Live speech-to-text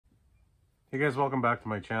Hey guys, welcome back to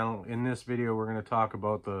my channel. In this video, we're going to talk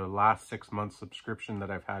about the last 6 months subscription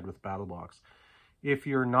that I've had with BattlBox. If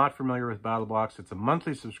you're not familiar with BattlBox, it's a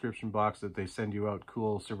monthly subscription box that they send you out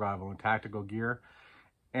cool survival and tactical gear.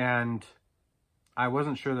 And I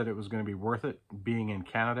wasn't sure that it was going to be worth it being in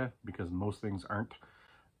Canada because most things aren't.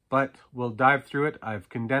 But we'll dive through it. I've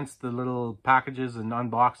condensed the little packages and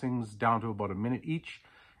unboxings down to about a minute each.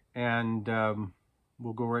 And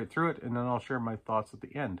we'll go right through it, and then I'll share my thoughts at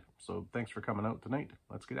the end. So thanks for coming out tonight.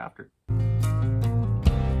 Let's get after it.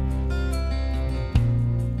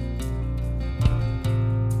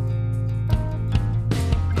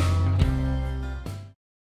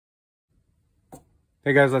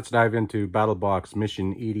 Hey guys, let's dive into BattlBox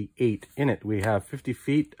Mission 88. In it, we have 50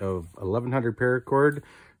 feet of 1100 paracord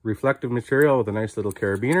reflective material with a nice little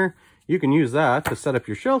carabiner. You can use that to set up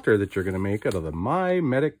your shelter that you're going to make out of the My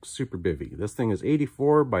Medic Super Bivy. This thing is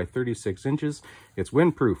 84 by 36 inches. It's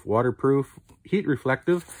windproof, waterproof, heat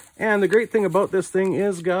reflective. And the great thing about this thing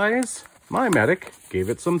is, guys, My Medic gave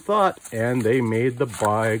it some thought and they made the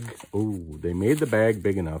bag, they made the bag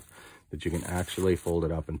big enough that you can actually fold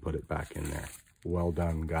it up and put it back in there. Well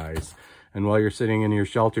done, guys. And while you're sitting in your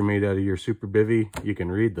shelter made out of your Super Bivy, you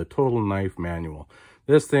can read the Total Knife Manual.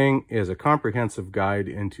 This thing is a comprehensive guide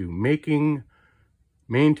into making,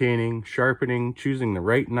 maintaining, sharpening, choosing the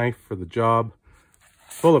right knife for the job.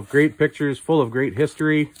 Full of great pictures, full of great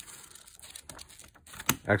history.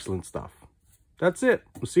 Excellent stuff. That's it.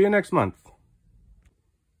 We'll see you next month.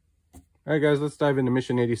 All right, guys, let's dive into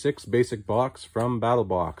Mission 86 Basic Box from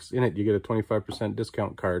BattlBox. In it, you get a 25%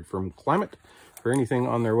 discount card from Climate for anything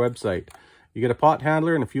on their website. You get a pot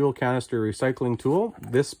handler and a fuel canister recycling tool.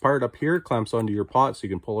 This part up here clamps onto your pot so you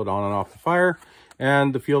can pull it on and off the fire.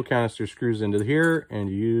 And the fuel canister screws into here, and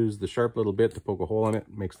you use the sharp little bit to poke a hole in it.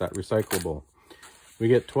 Makes that recyclable. We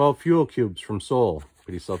get 12 fuel cubes from Sol.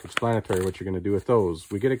 Pretty self-explanatory what you're going to do with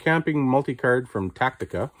those. We get a camping multi-card from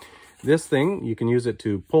Tactica. This thing, you can use it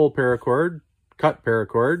to pull paracord, cut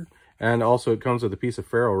paracord, and also it comes with a piece of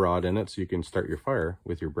ferro rod in it so you can start your fire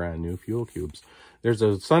with your brand new fuel cubes. There's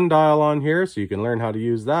a sundial on here so you can learn how to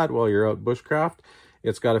use that while you're out bushcraft.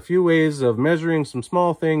 It's got a few ways of measuring some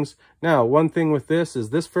small things. Now, one thing with this is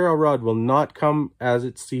this ferro rod will not come as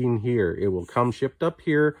it's seen here. It will come shipped up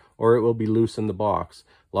here or it will be loose in the box.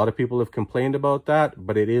 A lot of people have complained about that,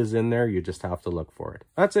 but it is in there. You just have to look for it.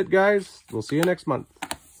 That's it, guys. We'll see you next month.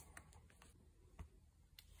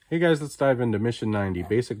 Hey guys, let's dive into Mission 90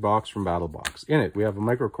 Basic Box from BattlBox. In it, we have a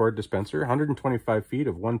microcord dispenser, 125 feet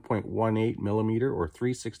of 1.18 millimeter or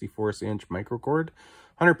 3/64 inch microcord,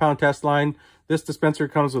 100-pound test line. This dispenser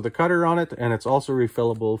comes with a cutter on it, and it's also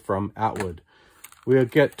refillable from Atwood. We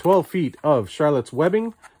get 12 feet of Charlotte's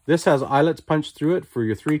webbing. This has eyelets punched through it for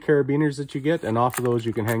your 3 carabiners that you get, and off of those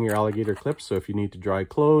you can hang your alligator clips. So if you need to dry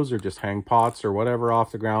clothes or just hang pots or whatever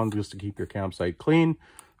off the ground just to keep your campsite clean,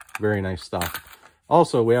 very nice stuff.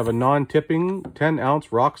 Also, we have a non-tipping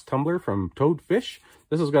 10-ounce rocks tumbler from Toadfish.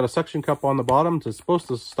 This has got a suction cup on the bottom. It's supposed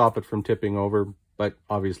to stop it from tipping over, but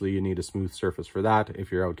obviously you need a smooth surface for that. If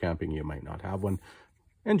you're out camping, you might not have one.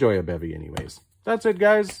 Enjoy a bevy anyways. That's it,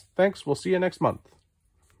 guys. Thanks. We'll see you next month.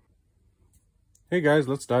 Hey, guys,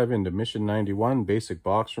 let's dive into Mission 91 Basic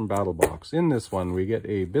Box from BattlBox. In this one, we get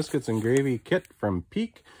a biscuits and gravy kit from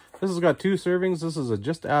Peak. This has got 2 servings. This is a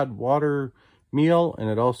just add water meal, and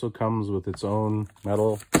it also comes with its own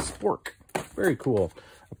metal spork. Very cool.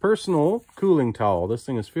 A personal cooling towel. This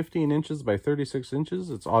thing is 15 inches by 36 inches.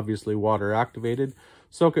 It's obviously water activated.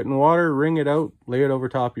 Soak it in water, wring it out, lay it over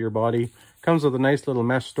top of your body. Comes with a nice little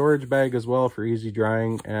mesh storage bag as well for easy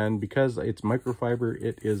drying, and because it's microfiber,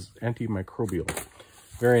 it is antimicrobial.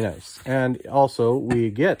 Very nice. And also we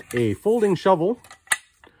get a folding shovel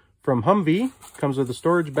from Humvee. Comes with a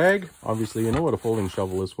storage bag. Obviously you know what a folding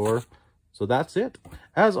shovel is for. So that's it.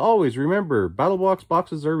 As always, remember, BattlBox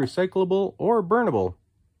boxes are recyclable or burnable.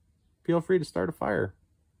 Feel free to start a fire.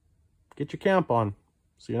 Get your camp on.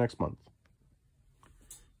 See you next month.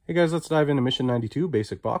 Hey guys, let's dive into Mission 92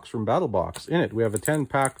 Basic Box from BattlBox. In it, we have a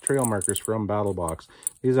 10-pack trail markers from BattlBox.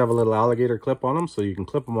 These have a little alligator clip on them, so you can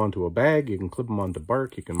clip them onto a bag, you can clip them onto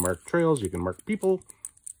bark, you can mark trails, you can mark people.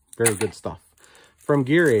 Very good stuff. From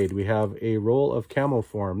Gear Aid, we have a roll of camo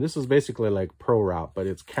form. This is basically like Pro Wrap, but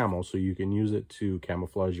it's camo, so you can use it to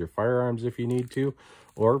camouflage your firearms if you need to,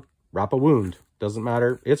 or wrap a wound. Doesn't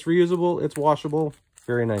matter. It's reusable, it's washable.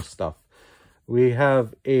 Very nice stuff. We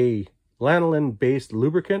have a lanolin-based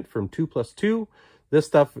lubricant from 2+2. This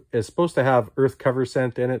stuff is supposed to have earth cover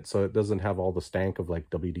scent in it, so it doesn't have all the stank of like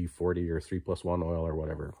WD-40 or 3+1 oil or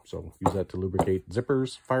whatever. So use that to lubricate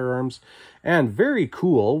zippers, firearms. And very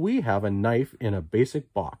cool, we have a knife in a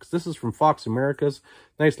basic box. This is from Fox Americas.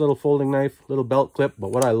 Nice little folding knife, little belt clip.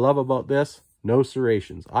 But what I love about this, no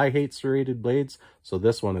serrations. I hate serrated blades, so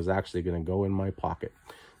this one is actually going to go in my pocket.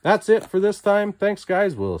 That's it for this time. Thanks,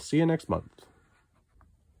 guys. We'll see you next month.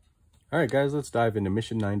 All right, guys, let's dive into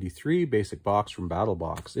Mission 93 basic box from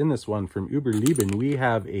BattlBox. In this one from Überleben, we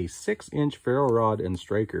have a 6-inch ferro rod and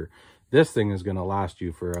striker. This thing is going to last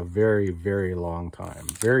you for a very, very long time.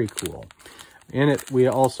 Very cool. In it, we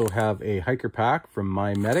also have a hiker pack from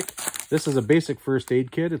My Medic. This is a basic first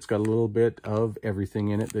aid kit. It's got a little bit of everything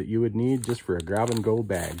in it that you would need just for a grab-and-go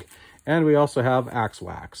bag. And we also have axe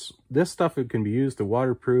wax. This stuff, it can be used to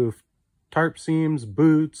waterproof tarp seams,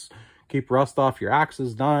 boots, keep rust off your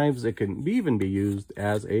axes, knives. It can even be used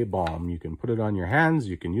as a balm. You can put it on your hands.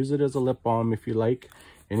 You can use it as a lip balm if you like.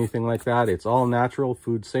 Anything like that. It's all natural,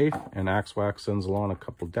 food safe, and axe wax sends along a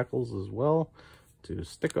couple decals as well to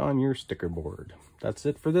stick on your sticker board. That's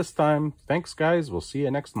it for this time. Thanks, guys. We'll see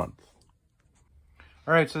you next month.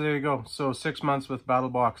 All right, so there you go. So 6 months with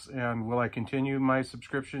BattlBox, and will I continue my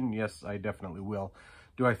subscription? Yes, I definitely will.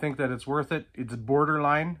 Do I think that it's worth it? It's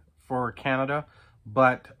borderline for Canada,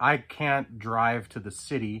 but I can't drive to the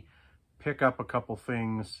city, pick up a couple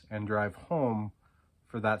things, and drive home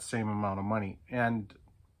for that same amount of money. And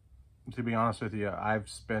to be honest with you, I've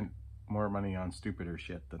spent more money on stupider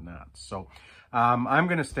shit than that. So I'm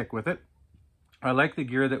going to stick with it. I like the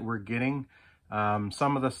gear that we're getting.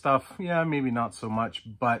 Some of the stuff, yeah, maybe not so much,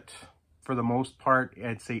 but for the most part,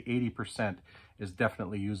 I'd say 80% is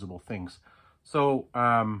definitely usable things. So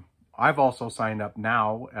I've also signed up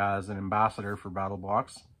now as an ambassador for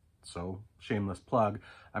BattlBox, so shameless plug.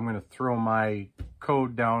 I'm going to throw my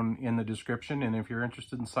code down in the description, and if you're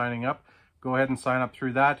interested in signing up, go ahead and sign up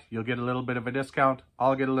through that. You'll get a little bit of a discount.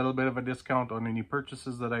 I'll get a little bit of a discount on any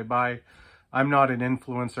purchases that I buy. I'm not an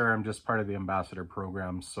influencer. I'm just part of the ambassador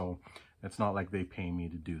program, so it's not like they pay me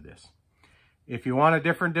to do this. If you want a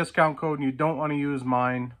different discount code and you don't want to use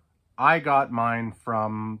mine, I got mine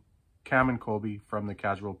from Cam and Kobe from the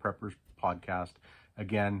Casual Preppers podcast.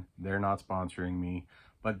 Again, they're not sponsoring me,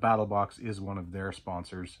 but BattlBox is one of their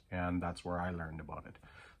sponsors, and that's where I learned about it.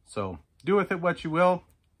 So do with it what you will.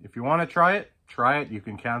 If you want to try it, try it. You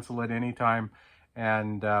can cancel it anytime,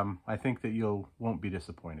 and I think that you won't be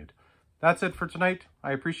disappointed. That's it for tonight.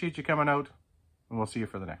 I appreciate you coming out, and we'll see you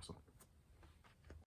for the next one.